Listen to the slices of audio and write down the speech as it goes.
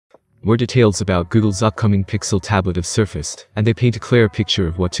More details about Google's upcoming Pixel tablet have surfaced, and they paint a clearer picture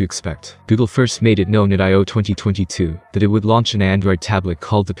of what to expect. Google first made it known at I/O 2022 that it would launch an Android tablet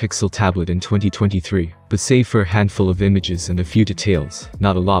called the Pixel tablet in 2023. But save for a handful of images and a few details,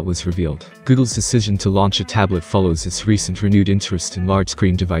 not a lot was revealed. Google's decision to launch a tablet follows its recent renewed interest in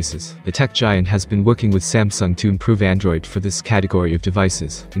large-screen devices. The tech giant has been working with Samsung to improve Android for this category of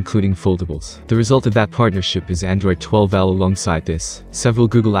devices, including foldables. The result of that partnership is Android 12L. Alongside this, several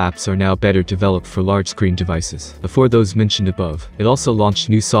Google apps are now better developed for large-screen devices. Before those mentioned above, it also launched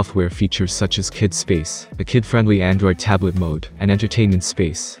new software features such as Kid Space, a kid-friendly Android tablet mode, and Entertainment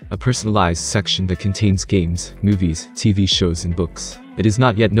Space, a personalized section that contains games, movies, TV shows and books. It is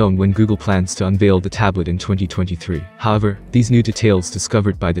not yet known when Google plans to unveil the tablet in 2023. However, these new details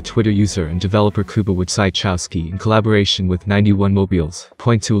discovered by the Twitter user and developer Wojciechowski in collaboration with 91 Mobiles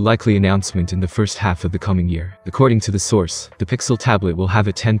point to a likely announcement in the first half of the coming year. According to the source, the Pixel tablet will have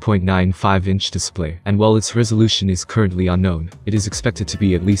a 10.95-inch display, and while its resolution is currently unknown, it is expected to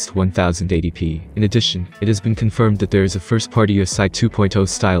be at least 1080p. In addition, it has been confirmed that there is a first-party USI 2.0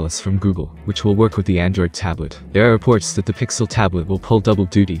 stylus from Google, which will work with the Android tablet. There are reports that the Pixel tablet will pull double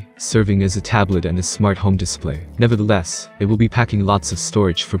duty, serving as a tablet and a smart home display. Nevertheless, it will be packing lots of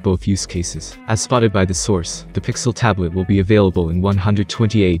storage for both use cases. As spotted by the source, the Pixel tablet will be available in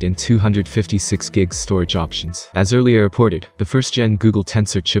 128 and 256 GB storage options. As earlier reported, the first-gen Google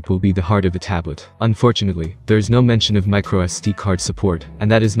Tensor chip will be the heart of the tablet. Unfortunately, there is no mention of microSD card support, and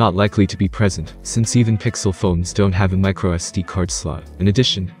that is not likely to be present, since even Pixel phones don't have a microSD card slot. In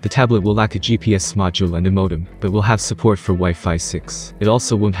addition, the tablet will lack a GPS module and a modem, but will have support for Wi-Fi 6. It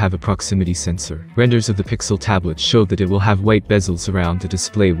also won't have a proximity sensor. Renders of the Pixel tablet show that it will have white bezels around the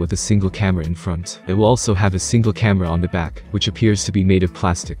display with a single camera in front. It will also have a single camera on the back, which appears to be made of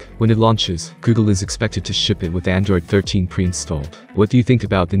plastic. When it launches, Google is expected to ship it with Android 13 pre-installed. What do you think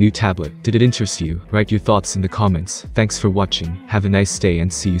about the new tablet? Did it interest you? Write your thoughts in the comments. Thanks for watching, have a nice day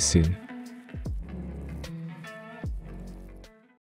and see you soon.